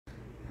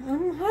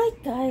Hi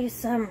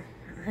guys,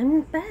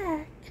 I'm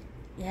back.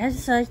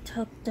 Yes, I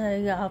took the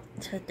day off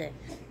today,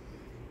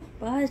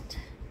 but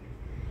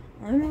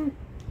I'm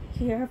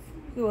here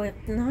with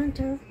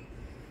another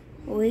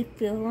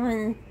review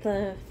on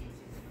the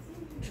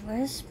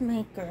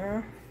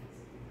Dressmaker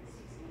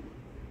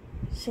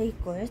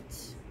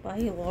Secrets by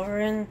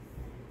Lorna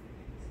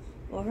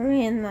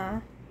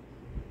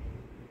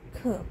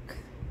Cook.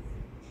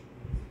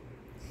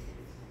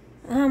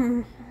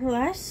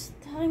 Last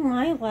time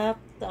I left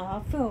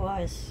off it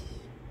was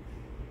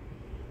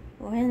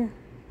when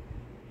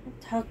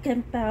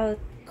talking about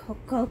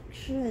Coco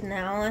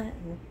Chanel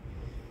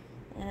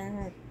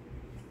and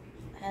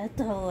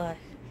Adela.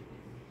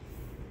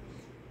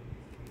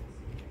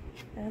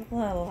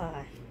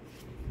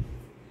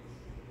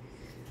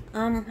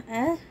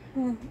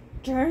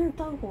 During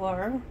the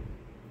war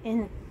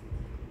in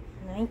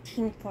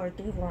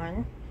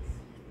 1941,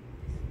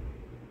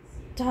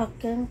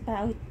 talking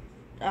about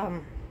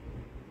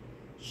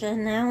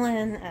Chanel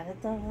and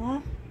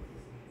Adela,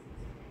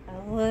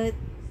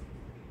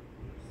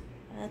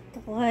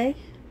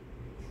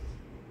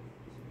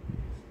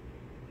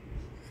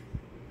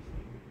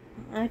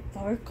 I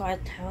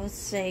forgot how to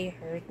say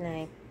her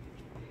name.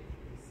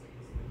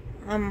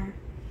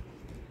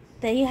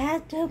 They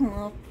had to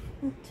move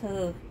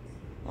to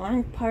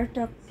one part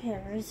of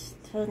Paris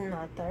to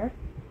another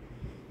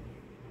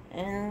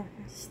and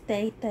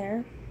stay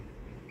there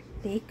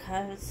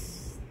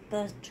because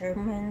the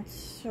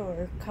Germans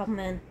were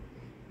coming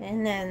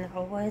in and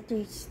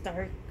already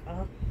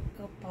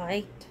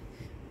occupied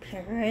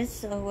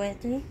Paris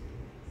already.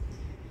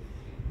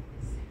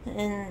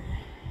 And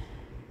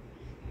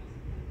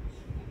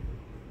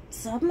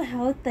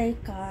somehow they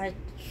got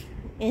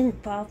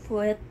involved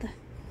with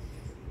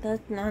the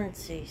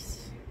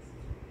Nazis.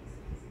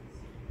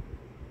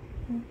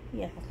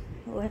 Yeah,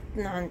 with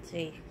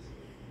Nazi.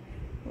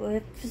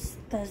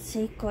 With the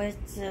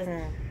secrets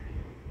and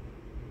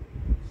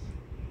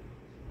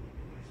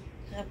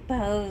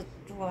about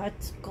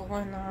what's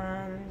going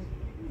on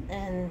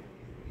and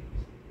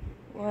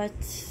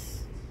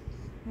what's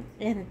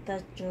in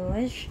the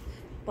Jewish,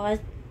 but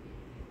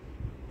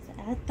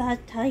at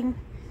that time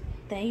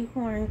they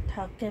weren't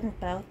talking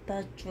about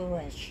the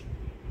Jewish,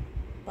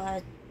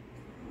 but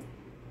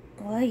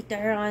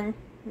later on,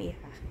 yeah,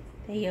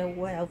 they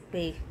will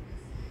be.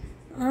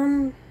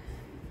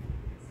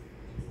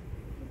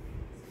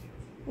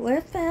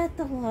 With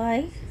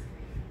Adelaide,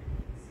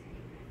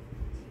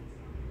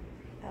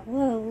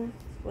 hello,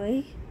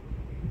 wait,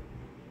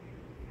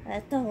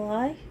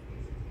 Adelaide,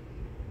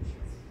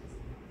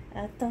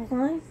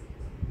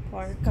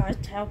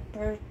 forgot how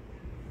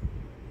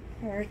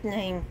her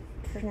name,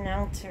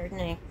 pronounce her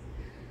name.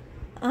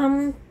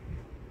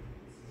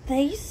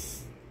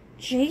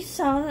 She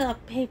saw a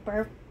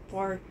paper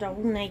for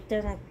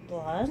donating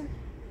blood,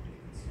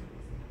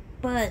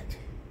 but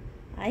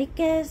I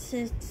guess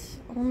it's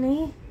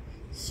only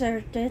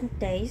certain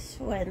days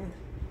when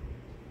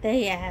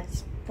they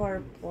ask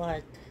for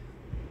blood.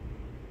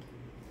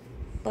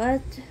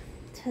 But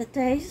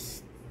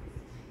today's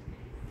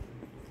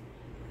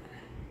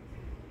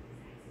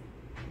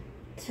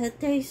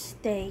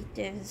date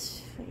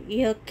is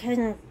you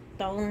can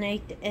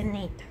donate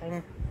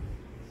anytime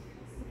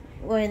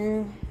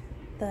when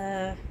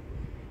the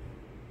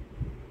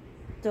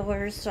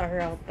doors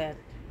are open.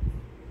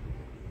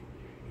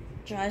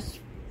 Just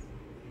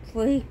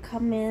please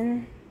come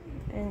in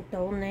and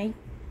donate,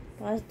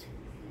 but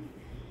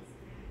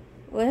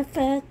with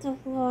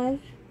Adelaide,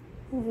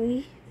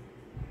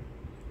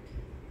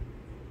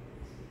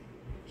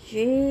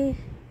 she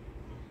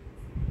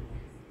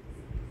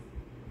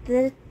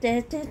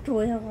didn't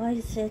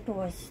realize it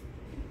was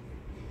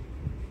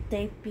the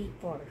day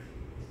before.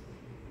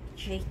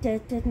 She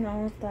didn't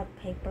know the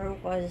paper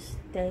was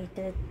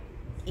dated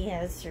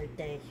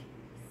yesterday.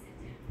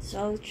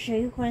 So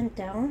she went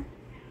down,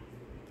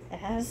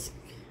 asked,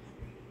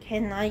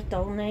 can I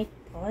donate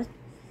blood?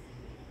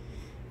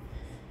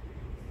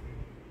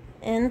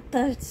 And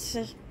the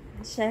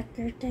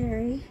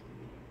secretary,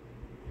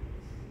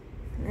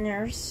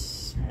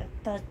 nurse at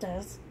the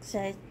desk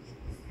said,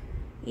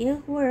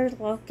 you were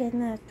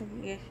looking at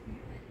your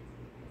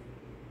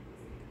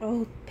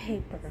old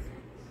paper.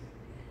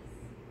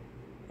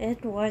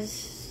 It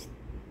was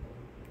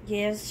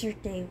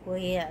yesterday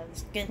we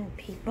asked and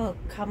people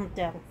come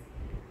down.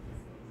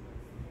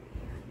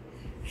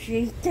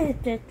 She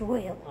didn't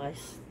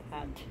realize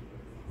that,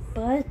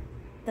 but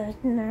the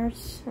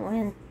nurse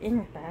went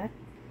in back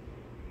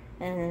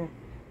and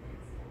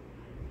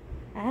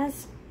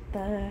asked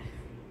the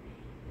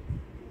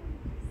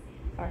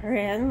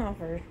RN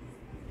over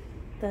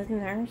the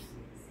nurse,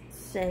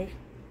 say,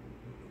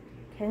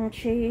 can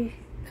she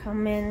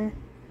come in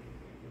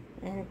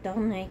and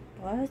donate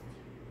blood?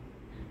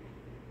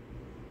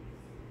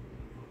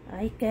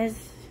 I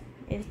guess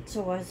it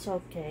was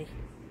okay.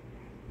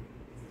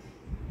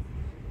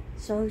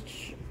 So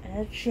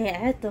she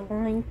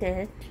Adelaide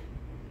did,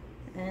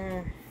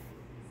 and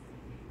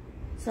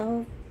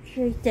so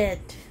she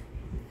did.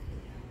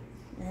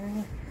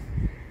 And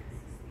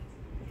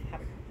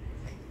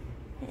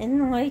yeah.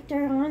 And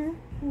later on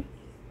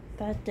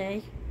that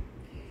day,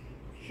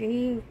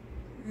 she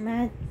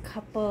met a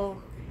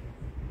couple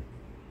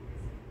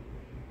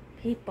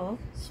people,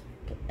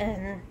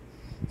 and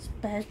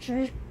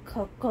especially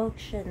Coco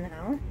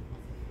Chanel,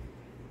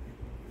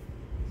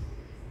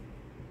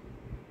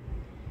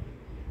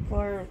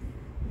 for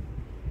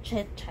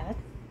chit chat,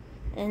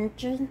 and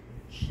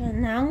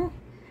Chanel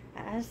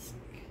asked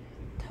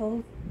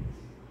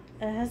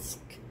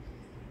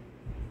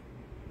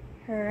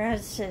her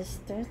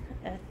assistant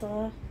at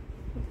the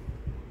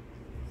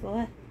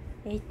law,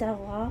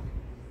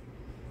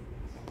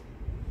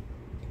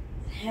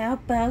 how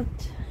about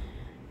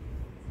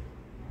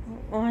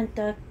on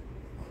the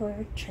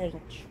career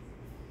change?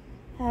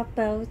 How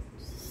about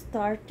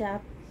start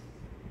up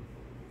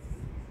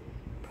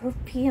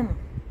perfume?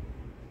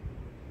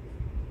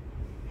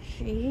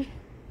 She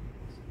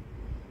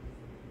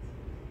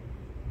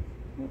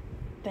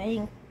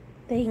think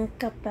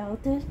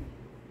about it.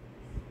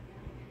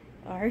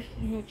 Are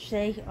you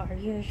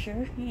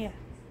sure? Yeah.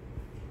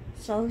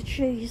 So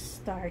she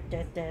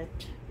started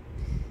it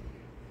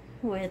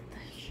with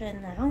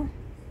Chanel,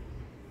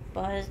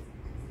 but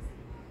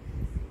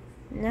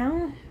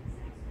now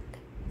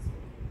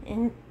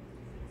in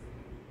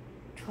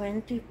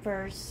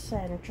 21st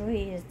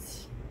century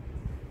it's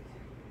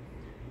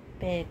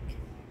big,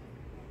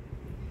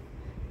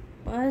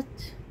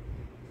 but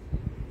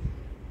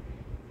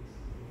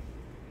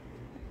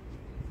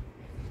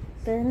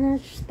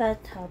finish the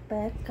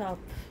topic of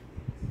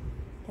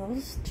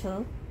those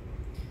two.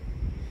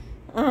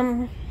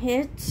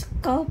 Let's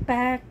go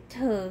back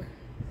to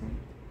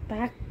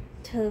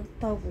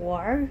the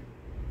war,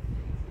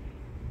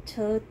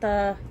 to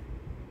the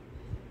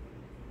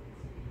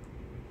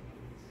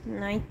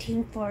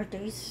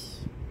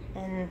 1940s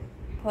and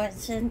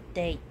present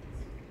day.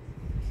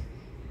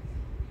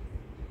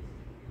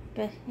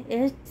 But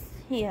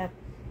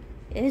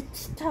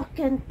it's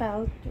talking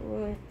about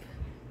with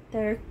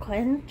their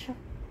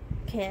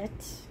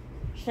kids,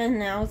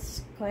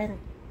 Chanel's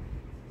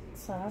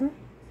grandson,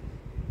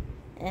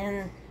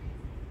 and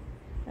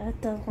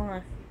the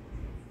one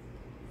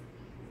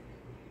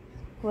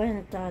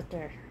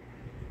granddaughter.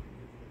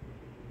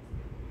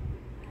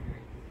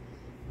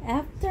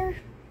 After,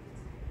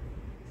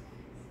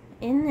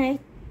 in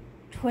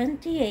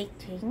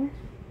 2018,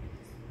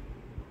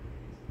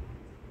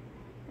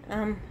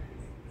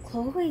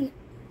 Chloe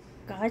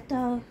got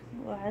a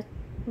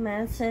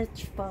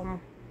message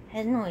from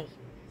Henry,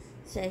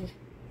 say,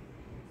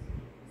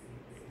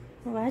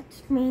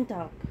 let's meet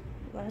up.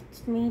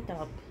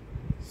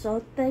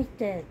 So they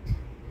did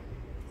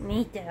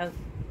meet up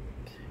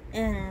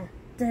and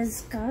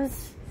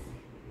discuss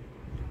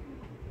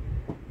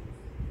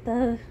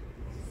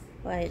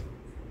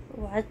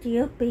what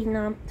you've been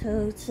up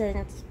to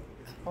since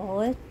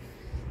college.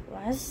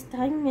 Last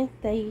time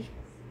they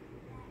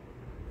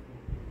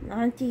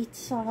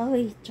saw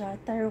each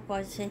other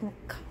was in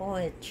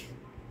college.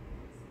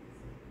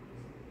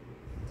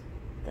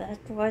 That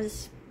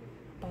was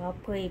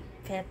probably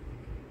 15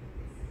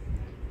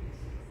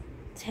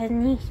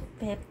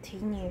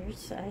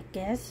 years, I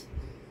guess,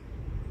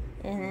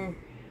 and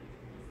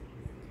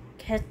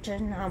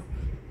catching up,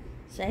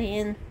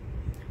 saying,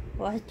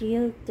 what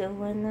you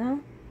doing now?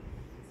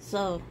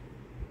 So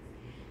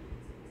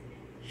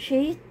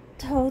she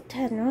told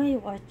Henry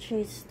what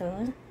she's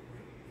doing.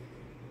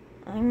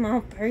 I'm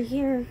over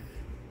here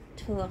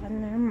to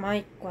honor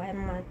my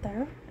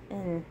grandmother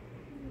and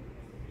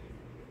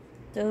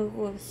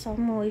do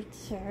some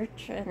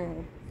research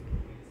and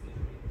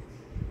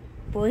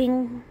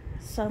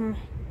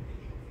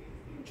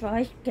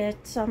try to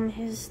get some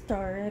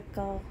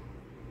historical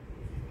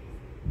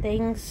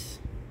things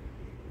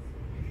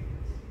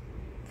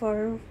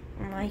for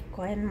my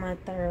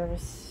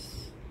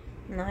grandmother's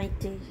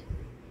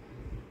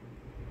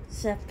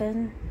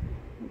 97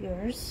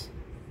 years,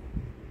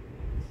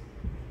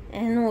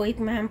 and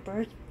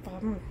remembered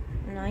from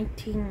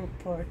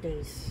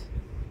 1940s.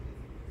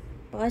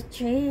 But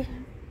she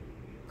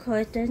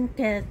couldn't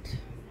get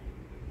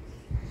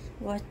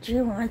what she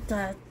wanted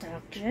at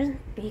doctor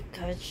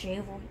because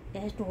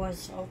it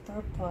was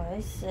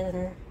overpriced,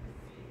 and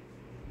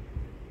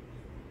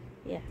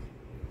yeah,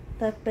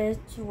 the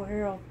bids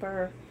were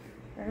over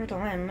her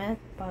limit,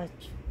 but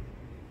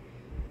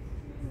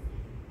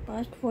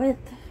with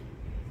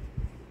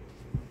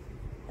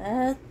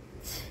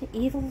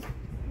evil,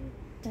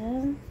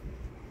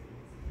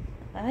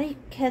 I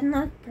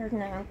cannot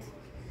pronounce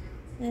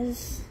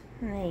his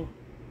name.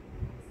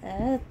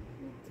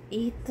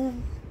 Either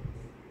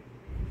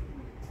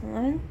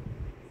one,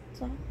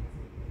 so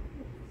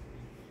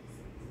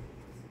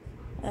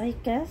I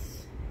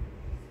guess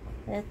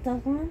either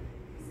one.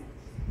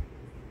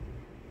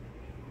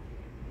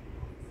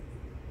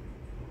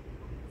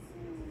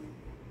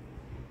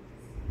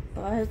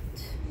 But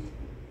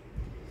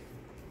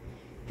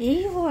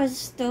he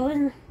was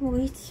doing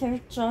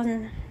research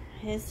on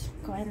his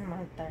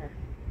grandmother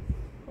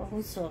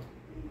also,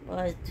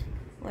 but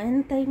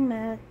when they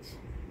met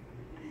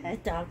a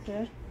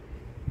doctor,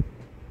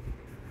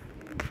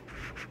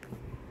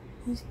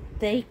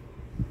 they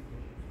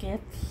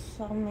give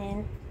some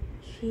in,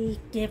 she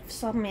gives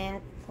some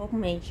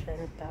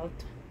information about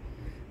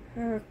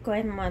her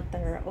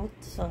grandmother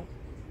also,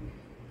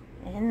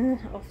 and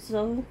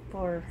also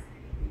for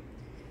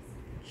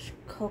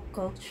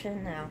Coco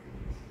Chanel.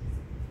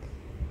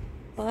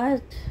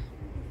 But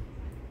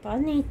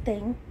funny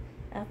thing,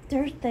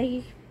 after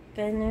they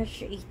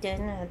finish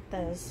eating at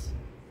this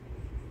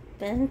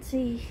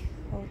fancy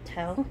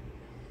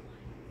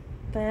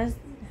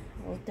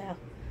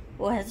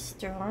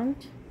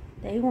restaurant,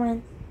 they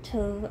went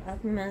to a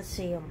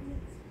museum,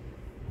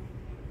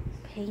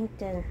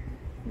 painting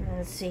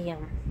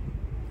museum,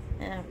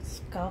 and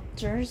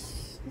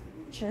sculptures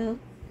too,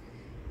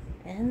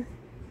 and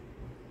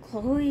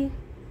Chloe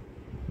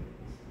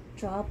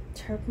dropped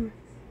her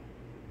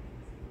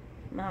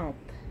mouth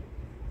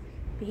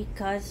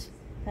because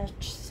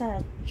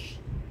such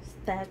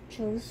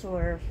statues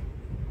were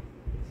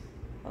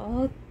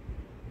all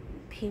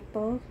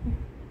people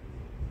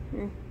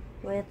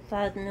with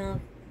a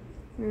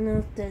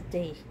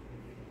nudity.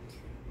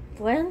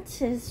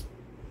 France is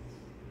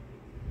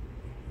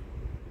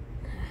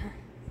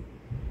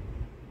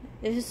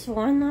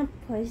one of the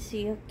places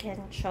you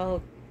can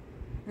show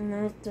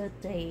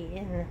nudity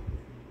in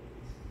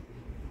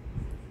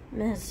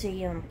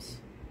museums,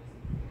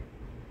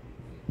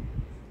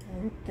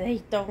 and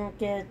they don't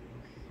get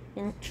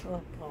in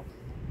trouble.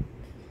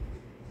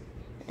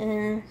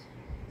 And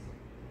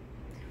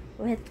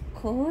with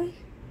Chloe,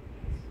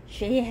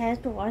 she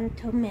had one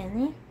too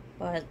many,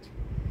 but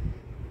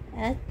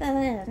at the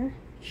end,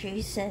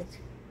 she said,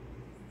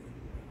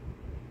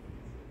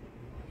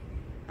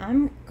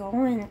 I'm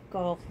going to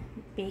go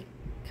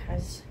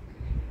because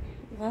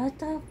a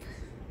lot of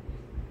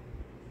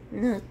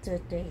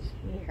nudity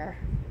here.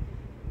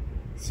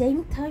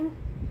 Same time,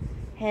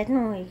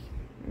 Henry,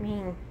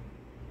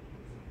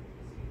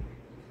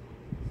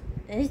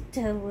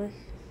 Italy,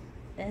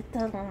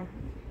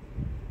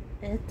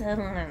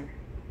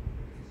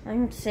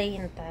 I'm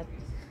saying that.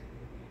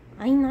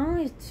 I know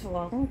it's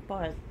wrong,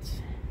 but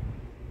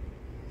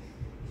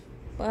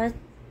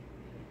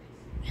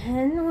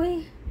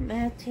Henry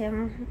met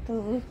him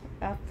through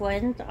a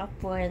friend.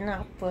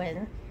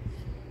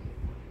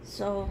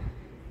 So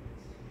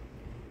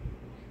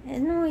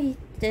Henry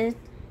did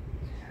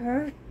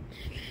her.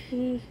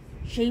 She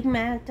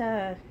met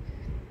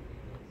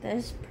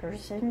this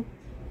person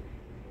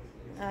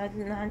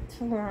not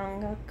too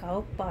long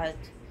ago, but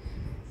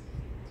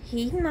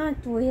he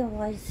not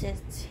realize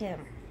it's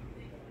him.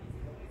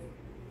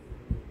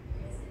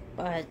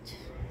 But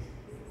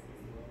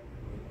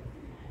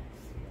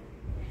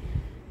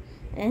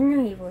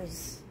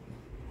anyways,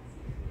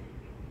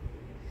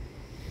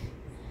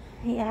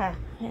 yeah,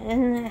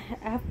 and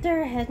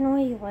after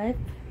Henry left,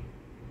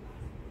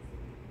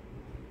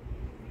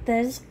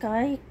 this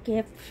guy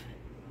gave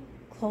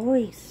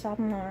Chloe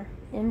some more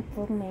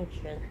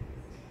information,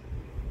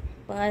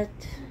 but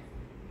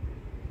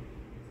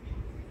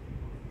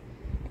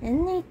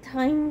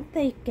anytime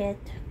they get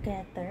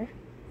together,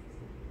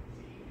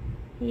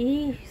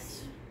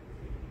 he's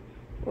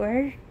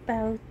worried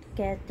about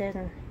get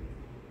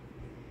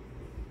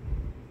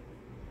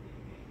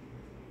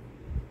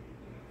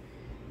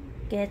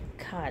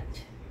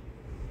caught.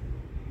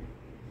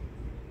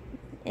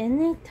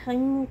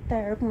 Anytime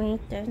their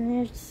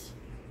meeting is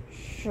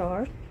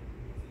short,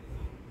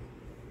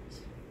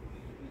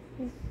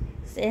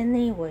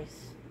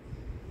 anyways,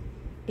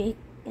 big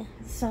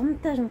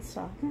something,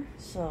 so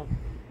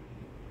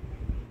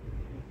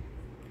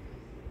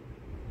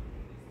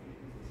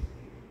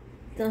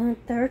the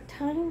third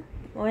time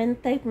when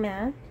they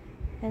met,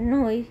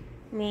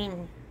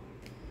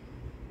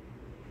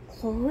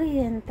 Chloe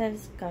and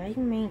this guy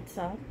meets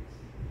up.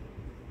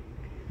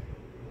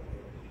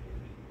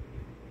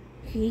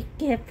 He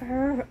gave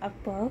her a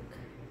book,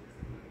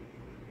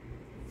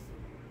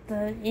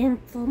 the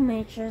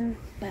information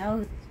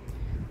about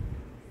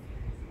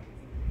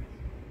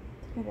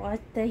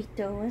what they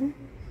doing.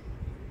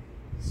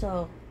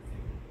 So,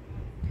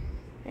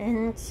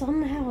 and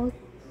somehow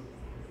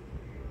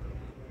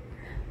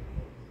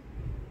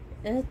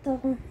it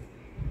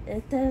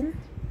then,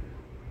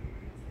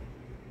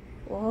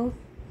 well,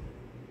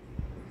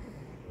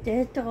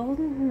 did all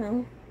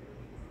new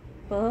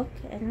book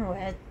and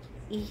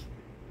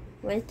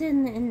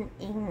written in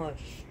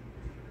English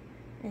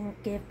and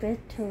give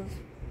it to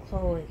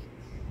Chloe.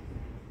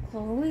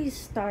 Chloe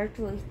started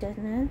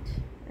reading it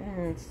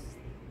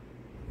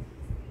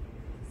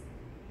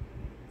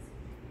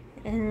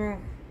and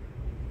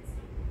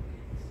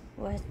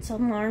with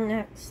some more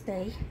next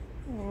day,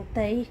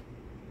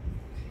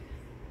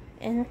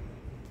 and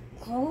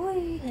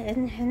Chloe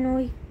and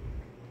Henry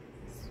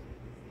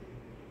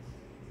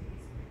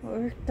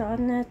worked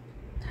on it,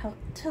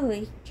 talked to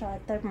each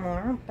other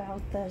more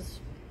about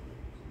this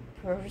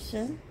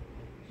person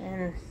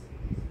and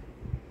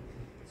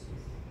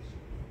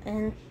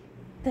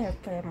their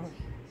family.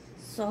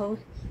 So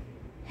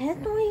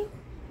Henry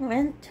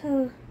and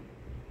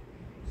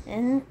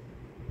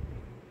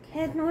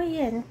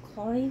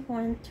Chloe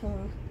went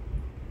to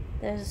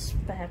this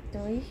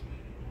factory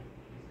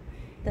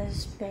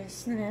this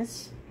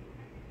business,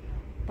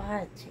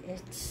 but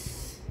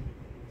it's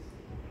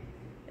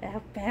a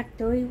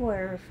factory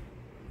where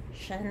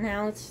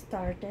Chanel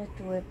started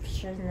with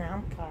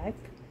Chanel pipe.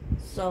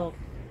 So,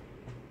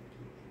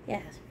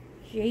 yeah,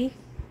 she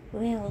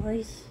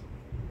realized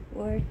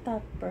where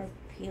the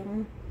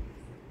perfume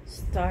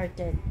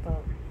started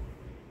from.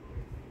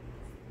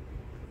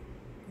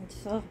 And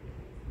so,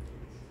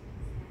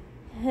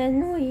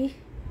 Henry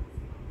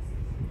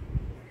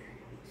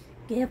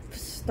give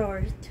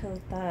story to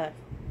the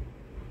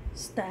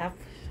staff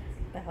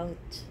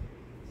about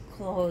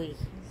Chloe.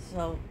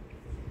 So,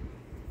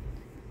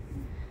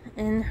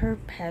 in her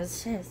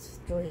past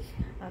history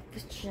of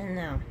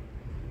Chanel.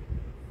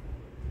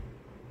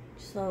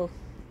 So,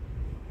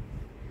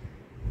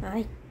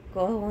 I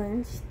go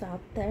and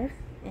stop there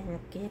and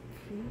give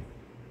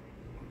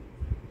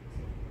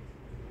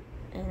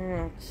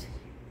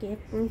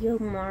you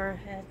more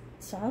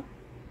heads up.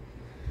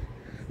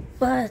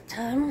 But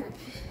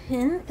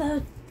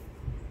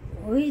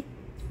we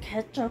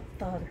catch up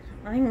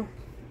on.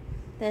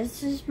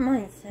 This is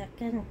my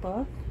second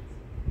book.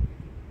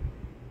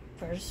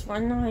 First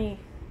one I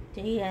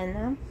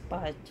DNF,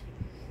 but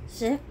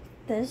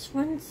this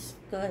one's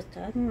good.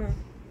 I'm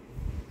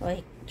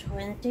like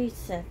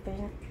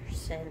 27%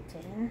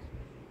 in.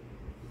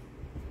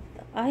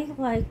 I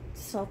like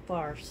so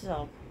far,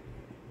 so.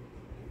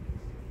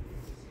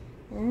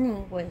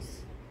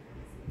 Anyways,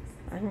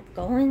 I'm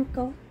going to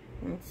go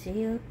and see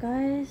you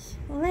guys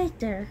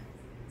later.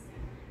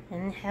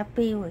 And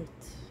happy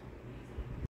weeks.